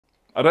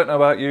I don't know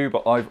about you,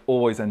 but I've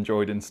always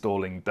enjoyed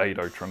installing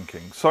Dado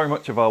trunking. So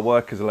much of our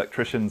work as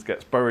electricians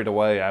gets buried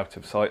away out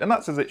of sight, and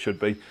that's as it should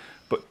be.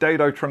 But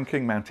Dado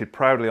trunking mounted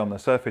proudly on the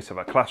surface of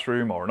a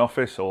classroom or an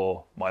office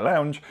or my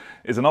lounge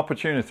is an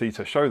opportunity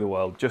to show the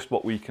world just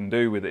what we can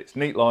do with its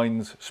neat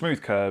lines,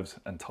 smooth curves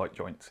and tight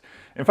joints.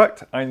 In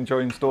fact, I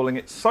enjoy installing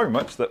it so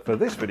much that for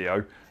this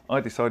video,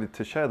 I decided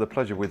to share the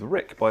pleasure with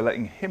Rick by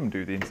letting him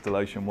do the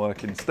installation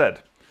work instead.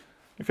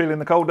 You feeling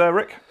the cold there,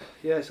 Rick?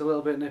 Yeah, it's a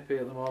little bit nippy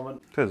at the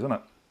moment. It is, isn't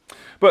it?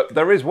 But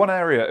there is one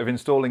area of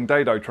installing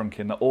Dado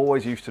trunking that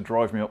always used to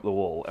drive me up the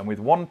wall, and with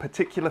one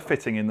particular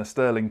fitting in the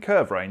Sterling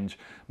curve range,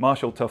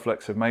 Marshall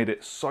Tufflex have made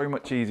it so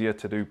much easier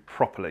to do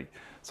properly.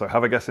 So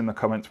have a guess in the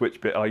comments which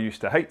bit I used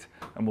to hate,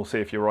 and we'll see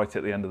if you're right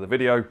at the end of the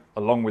video,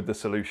 along with the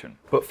solution.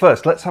 But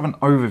first, let's have an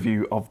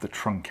overview of the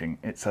trunking.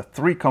 It's a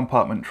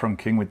 3-compartment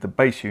trunking with the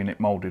base unit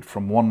moulded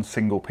from one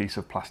single piece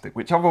of plastic,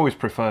 which I've always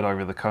preferred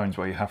over the cones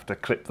where you have to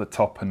clip the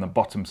top and the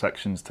bottom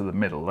sections to the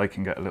middle. They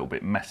can get a little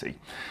bit messy.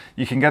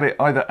 You can get it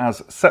either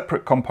as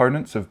separate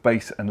components of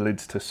base and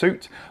lids to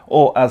suit,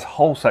 or as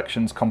whole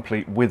sections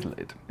complete with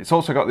lid. It's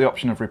also got the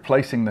option of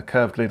replacing the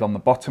curved lid on the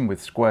bottom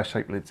with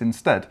square-shaped lids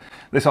instead.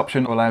 This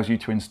option allows you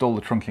to install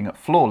the trunking at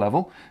floor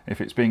level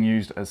if it's being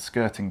used as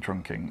skirting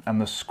trunking,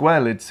 and the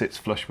square lid sits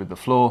flush with the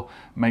floor,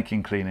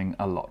 making cleaning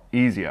a lot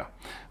easier.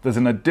 There's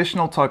an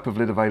additional type of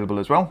lid available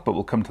as well, but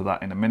we'll come to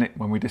that in a minute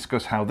when we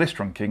discuss how this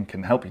trunking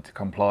can help you to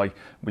comply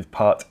with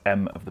Part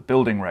M of the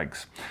building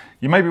regs.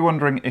 You may be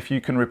wondering if you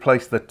can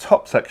replace the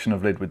top section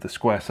of lid with the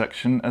square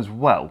section as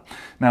well.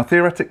 Now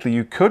theoretically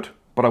you could,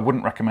 but I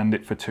wouldn't recommend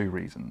it for two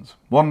reasons.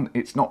 One,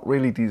 it's not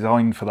really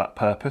designed for that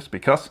purpose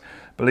because,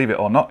 believe it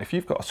or not, if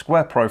you've got a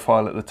square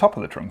profile at the top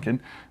of the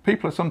trunking,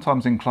 people are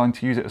sometimes inclined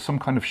to use it as some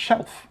kind of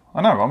shelf.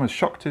 I know, I'm as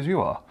shocked as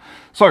you are.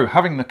 So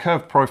having the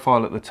curved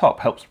profile at the top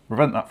helps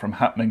prevent that from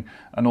happening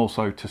and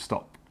also to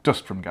stop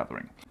dust from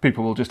gathering.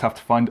 People will just have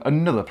to find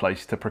another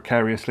place to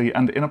precariously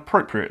and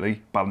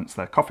inappropriately balance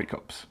their coffee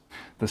cups.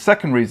 The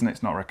second reason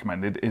it's not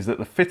recommended is that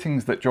the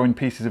fittings that join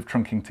pieces of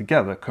trunking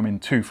together come in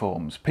two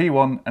forms,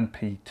 P1 and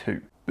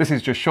P2. This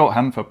is just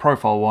shorthand for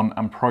Profile 1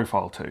 and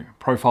Profile 2.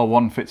 Profile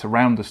 1 fits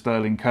around the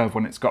Sterling curve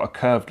when it's got a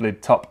curved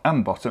lid top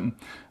and bottom,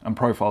 and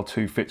Profile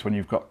 2 fits when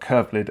you've got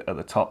curved lid at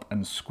the top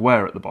and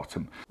square at the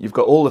bottom. You've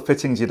got all the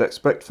fittings you'd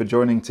expect for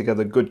joining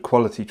together good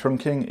quality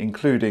trunking,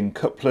 including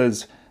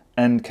couplers,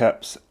 end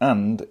caps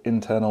and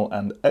internal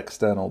and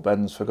external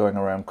bends for going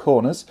around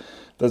corners.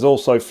 There's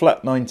also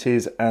flat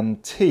 90s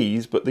and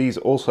T's, but these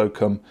also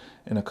come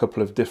in a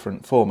couple of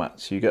different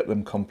formats. You get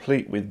them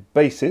complete with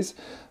bases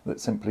that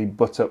simply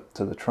butt up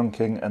to the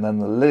trunking, and then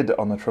the lid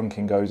on the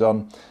trunking goes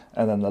on,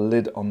 and then the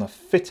lid on the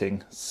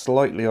fitting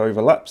slightly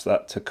overlaps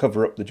that to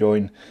cover up the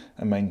join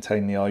and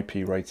maintain the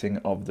IP rating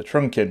of the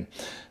trunking.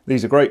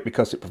 These are great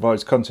because it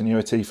provides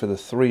continuity for the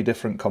 3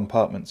 different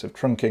compartments of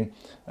trunking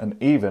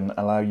and even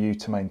allow you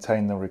to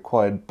maintain the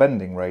required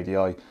bending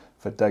radii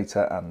for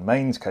data and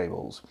mains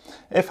cables.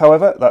 If,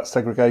 however, that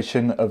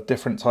segregation of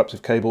different types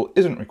of cable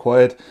isn't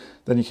required,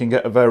 then you can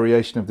get a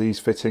variation of these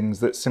fittings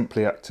that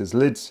simply act as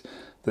lids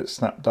that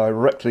snap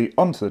directly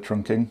onto the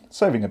trunking,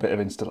 saving a bit of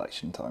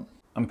installation time.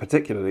 I'm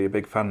particularly a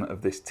big fan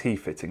of this T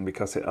fitting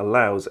because it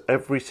allows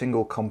every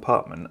single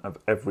compartment of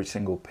every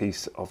single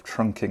piece of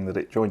trunking that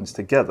it joins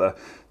together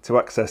to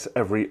access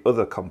every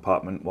other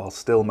compartment while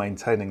still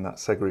maintaining that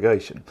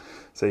segregation.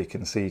 So you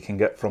can see you can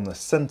get from the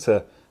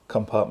center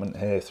compartment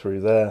here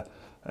through there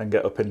and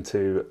get up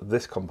into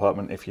this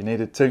compartment if you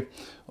needed to,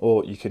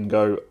 or you can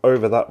go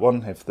over that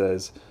one if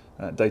there's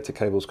data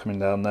cables coming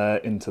down there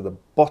into the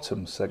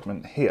bottom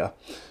segment here,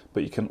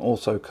 but you can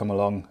also come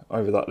along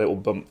over that little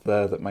bump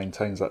there that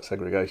maintains that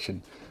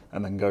segregation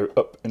and then go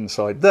up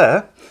inside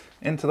there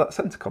into that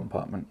center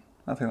compartment.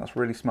 I think that's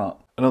really smart.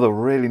 Another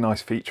really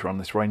nice feature on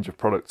this range of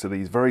products are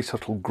these very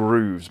subtle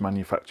grooves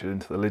manufactured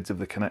into the lids of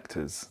the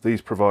connectors.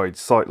 These provide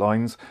sight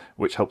lines,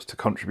 which helps to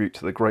contribute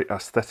to the great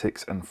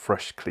aesthetics and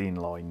fresh, clean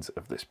lines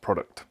of this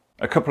product.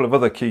 A couple of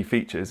other key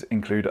features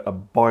include a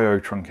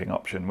bio-trunking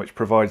option, which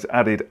provides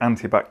added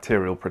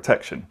antibacterial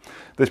protection.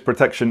 This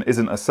protection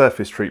isn't a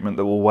surface treatment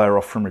that will wear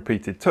off from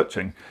repeated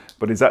touching,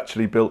 but is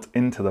actually built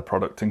into the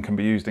product and can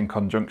be used in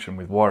conjunction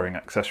with wiring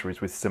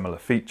accessories with similar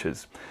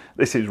features.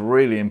 This is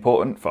really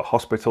important for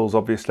hospitals,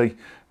 obviously,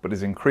 but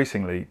is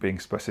increasingly being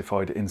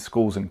specified in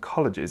schools and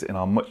colleges in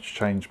our much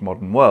changed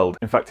modern world.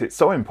 In fact, it's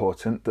so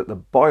important that the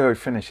bio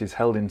finish is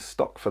held in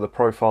stock for the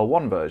Profile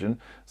 1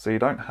 version, so you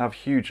don't have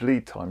huge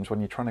lead times when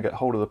you're trying to get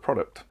hold of the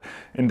product.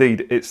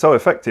 Indeed, it's so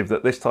effective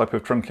that this type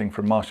of trunking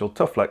from Marshall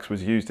Tufflex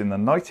was used in the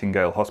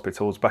Nightingale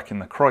hospitals back in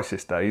the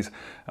crisis days,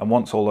 and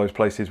once all those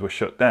places were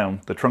shut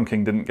down, the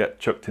trunking didn't get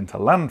chucked into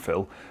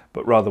landfill,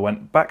 but rather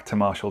went back to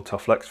Marshall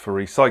Tufflex for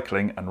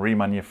recycling and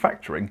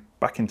remanufacturing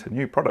back into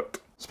new product.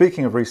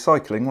 Speaking of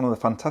recycling, one of the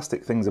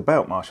fantastic things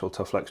about Marshall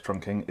Tufflex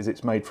trunking is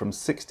it's made from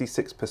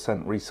 66%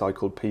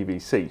 recycled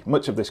PVC,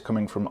 much of this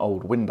coming from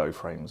old window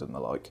frames and the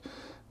like.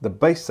 The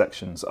base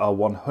sections are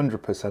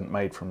 100%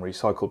 made from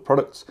recycled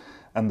products,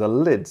 and the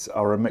lids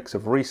are a mix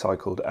of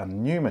recycled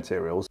and new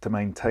materials to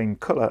maintain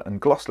colour and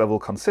gloss level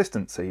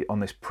consistency on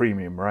this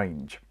premium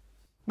range.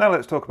 Now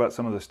let's talk about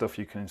some of the stuff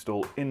you can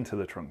install into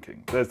the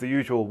trunking. There's the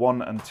usual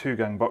 1 and 2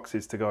 gang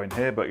boxes to go in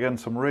here, but again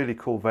some really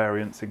cool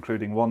variants,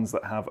 including ones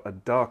that have a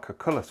darker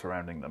colour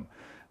surrounding them.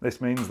 This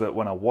means that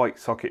when a white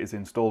socket is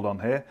installed on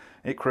here,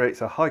 it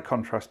creates a high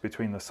contrast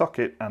between the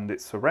socket and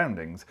its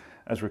surroundings,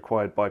 as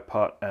required by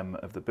Part M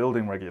of the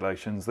building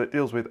regulations that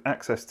deals with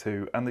access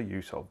to and the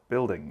use of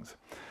buildings.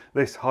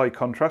 This high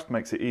contrast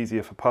makes it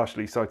easier for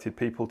partially sighted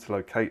people to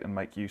locate and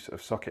make use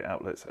of socket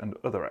outlets and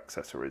other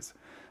accessories.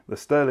 The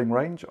Sterling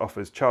range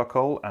offers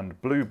charcoal and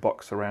blue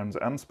box surrounds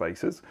and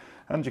spacers,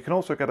 and you can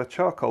also get a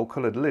charcoal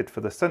coloured lid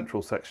for the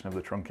central section of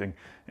the trunking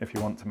if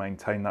you want to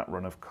maintain that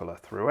run of colour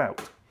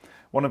throughout.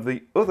 One of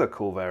the other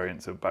cool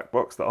variants of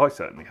backbox that I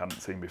certainly hadn't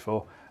seen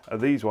before are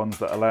these ones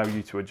that allow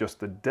you to adjust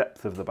the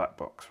depth of the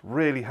backbox.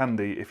 Really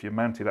handy if your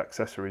mounted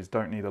accessories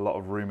don't need a lot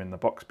of room in the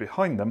box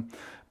behind them,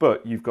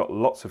 but you've got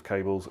lots of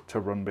cables to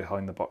run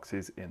behind the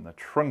boxes in the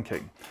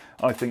trunking.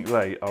 I think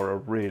they are a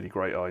really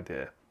great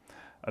idea.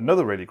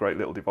 Another really great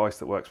little device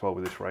that works well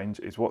with this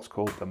range is what's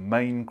called the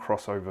main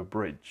crossover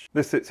bridge.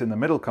 This sits in the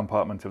middle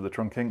compartment of the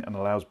trunking and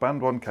allows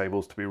band 1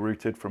 cables to be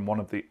routed from one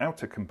of the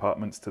outer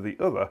compartments to the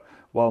other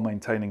while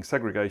maintaining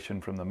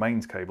segregation from the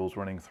mains cables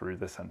running through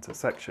the centre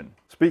section.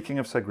 Speaking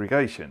of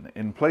segregation,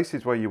 in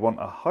places where you want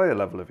a higher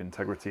level of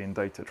integrity in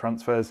data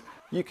transfers,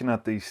 you can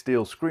add these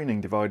steel screening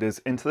dividers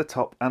into the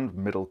top and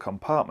middle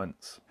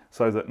compartments,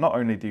 so that not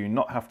only do you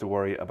not have to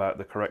worry about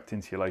the correct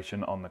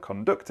insulation on the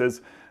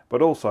conductors,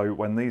 but also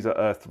when these are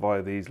earthed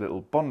via these little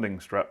bonding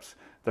straps,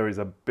 there is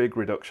a big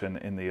reduction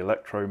in the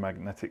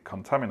electromagnetic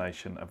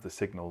contamination of the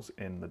signals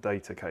in the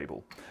data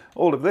cable.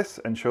 All of this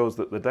ensures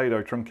that the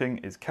Dado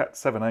trunking is Cat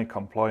 7A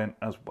compliant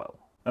as well.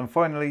 And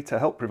finally, to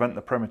help prevent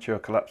the premature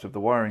collapse of the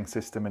wiring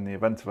system in the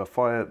event of a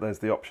fire, there's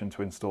the option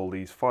to install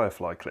these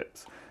Firefly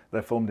clips.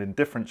 They're formed in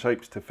different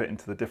shapes to fit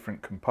into the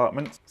different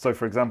compartments. So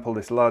for example,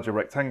 this larger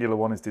rectangular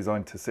one is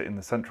designed to sit in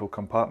the central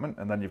compartment,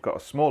 and then you've got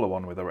a smaller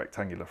one with a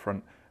rectangular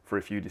front for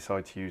if you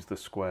decide to use the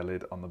square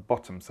lid on the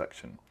bottom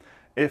section.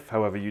 If,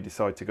 however, you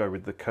decide to go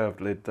with the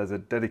curved lid, there's a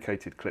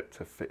dedicated clip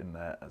to fit in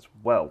there as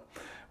well.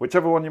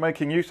 Whichever one you're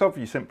making use of,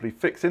 you simply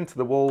fix into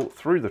the wall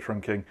through the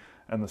trunking,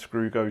 and the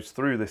screw goes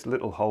through this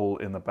little hole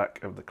in the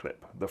back of the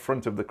clip. The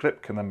front of the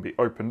clip can then be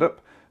opened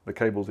up, the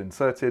cable's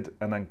inserted,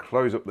 and then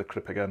close up the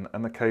clip again,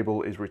 and the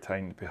cable is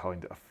retained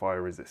behind a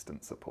fire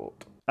resistant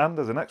support. And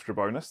as an extra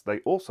bonus, they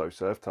also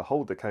serve to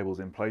hold the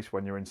cables in place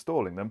when you're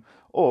installing them,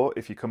 or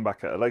if you come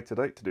back at a later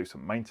date to do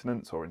some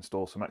maintenance or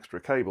install some extra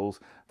cables,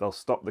 they'll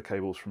stop the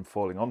cables from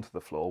falling onto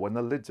the floor when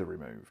the lids are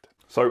removed.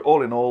 So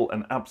all in all,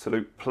 an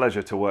absolute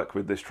pleasure to work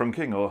with this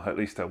trunking, or at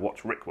least to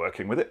watch Rick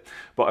working with it.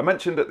 But I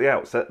mentioned at the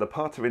outset the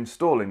part of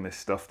installing this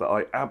stuff that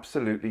I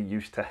absolutely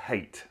used to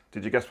hate.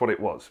 Did you guess what it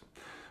was?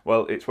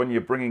 Well, it's when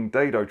you're bringing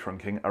Dado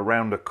trunking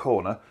around a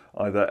corner,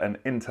 either an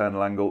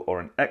internal angle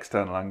or an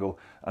external angle,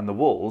 and the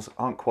walls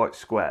aren't quite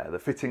square. The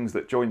fittings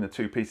that join the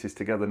two pieces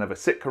together never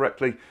sit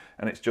correctly,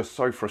 and it's just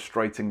so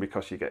frustrating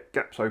because you get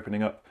gaps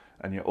opening up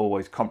and you're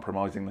always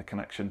compromising the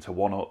connection to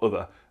one or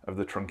other of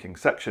the trunking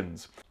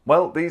sections.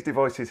 Well, these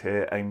devices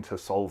here aim to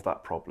solve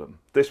that problem.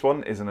 This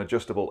one is an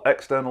adjustable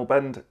external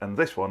bend, and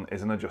this one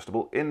is an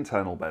adjustable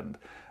internal bend,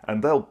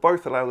 and they'll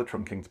both allow the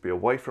trunking to be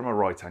away from a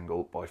right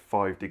angle by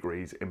 5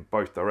 degrees in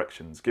both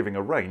directions, giving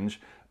a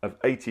range of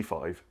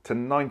 85 to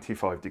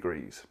 95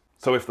 degrees.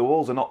 So if the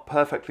walls are not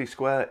perfectly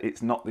square,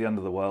 it's not the end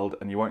of the world,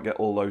 and you won't get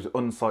all those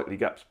unsightly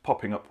gaps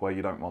popping up where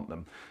you don't want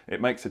them. It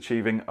makes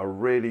achieving a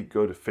really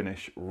good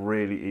finish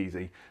really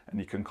easy, and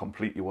you can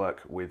complete your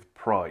work with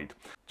pride.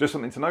 Just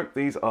something to note,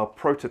 these are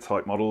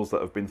prototype models that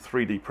have been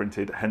 3D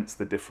printed, hence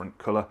the different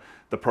colour.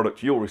 The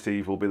product you'll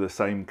receive will be the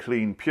same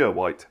clean, pure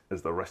white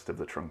as the rest of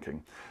the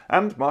trunking.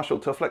 And Marshall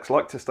Tufflex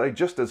like to stay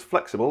just as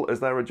flexible as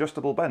their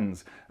adjustable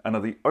bends, and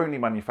are the only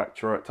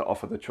manufacturer to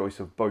offer the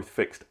choice of both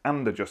fixed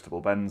and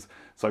adjustable bends.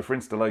 So for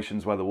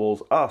installations where the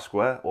walls are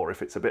square, or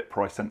if it's a bit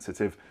price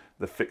sensitive,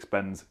 the fixed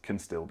bends can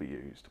still be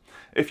used.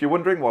 If you're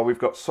wondering why we've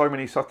got so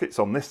many sockets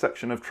on this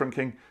section of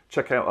trunking,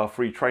 check out our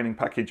free training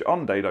package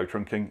on Dado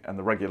trunking and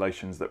the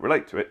regulations that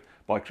relate to it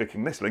by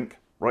clicking this link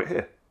right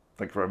here.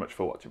 Thank you very much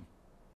for watching.